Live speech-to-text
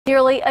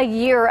Nearly a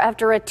year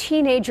after a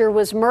teenager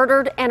was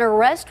murdered, an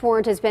arrest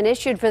warrant has been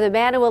issued for the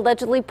man who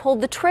allegedly pulled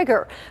the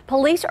trigger.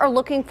 Police are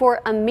looking for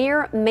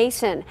Amir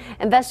Mason.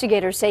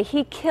 Investigators say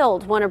he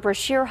killed one of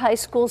Brashear High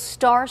School's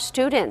star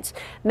students.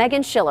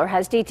 Megan Schiller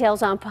has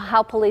details on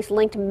how police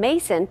linked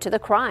Mason to the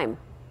crime.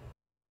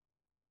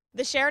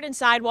 The Sheraden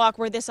sidewalk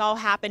where this all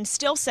happened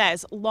still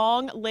says,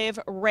 "Long live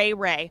Ray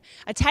Ray."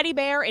 A teddy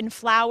bear and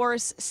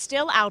flowers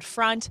still out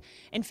front,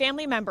 and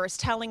family members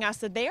telling us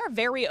that they are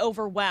very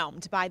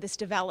overwhelmed by this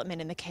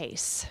development in the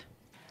case.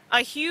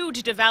 A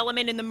huge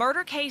development in the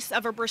murder case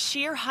of a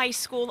Brashear High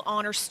School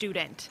honor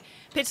student.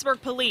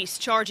 Pittsburgh police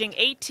charging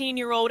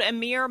 18-year-old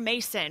Amir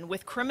Mason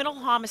with criminal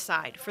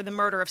homicide for the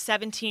murder of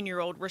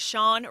 17-year-old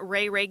Rashawn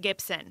Ray Ray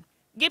Gibson.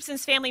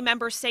 Gibson's family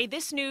members say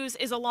this news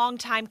is a long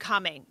time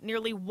coming,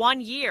 nearly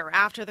 1 year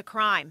after the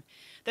crime.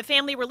 The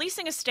family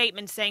releasing a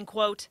statement saying,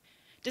 quote,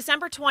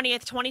 "December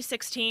 20th,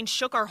 2016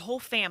 shook our whole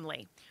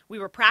family. We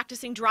were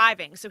practicing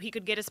driving so he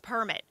could get his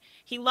permit.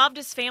 He loved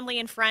his family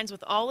and friends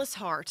with all his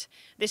heart.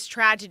 This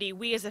tragedy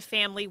we as a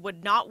family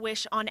would not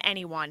wish on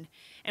anyone.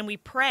 And we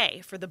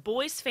pray for the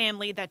boy's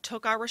family that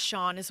took our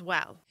Rashawn as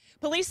well."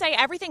 Police say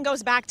everything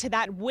goes back to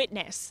that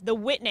witness. The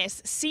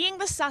witness seeing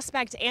the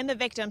suspect and the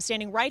victim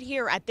standing right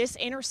here at this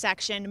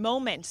intersection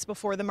moments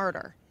before the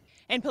murder.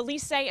 And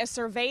police say a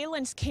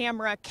surveillance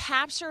camera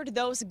captured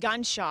those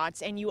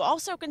gunshots, and you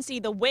also can see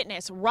the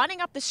witness running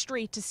up the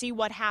street to see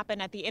what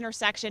happened at the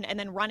intersection and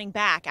then running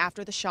back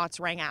after the shots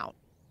rang out.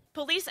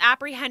 Police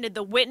apprehended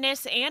the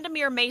witness and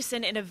Amir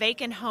Mason in a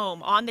vacant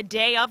home on the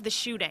day of the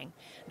shooting.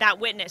 That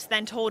witness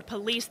then told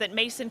police that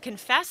Mason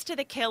confessed to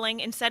the killing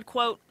and said,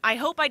 quote, "I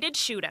hope I did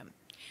shoot him."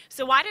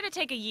 So why did it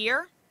take a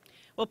year?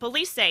 Well,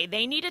 police say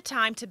they needed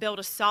time to build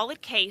a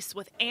solid case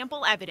with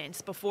ample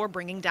evidence before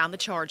bringing down the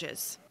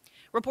charges.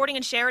 Reporting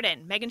in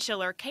Sheraden, Megan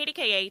Schiller,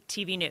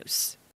 KDKA-TV News.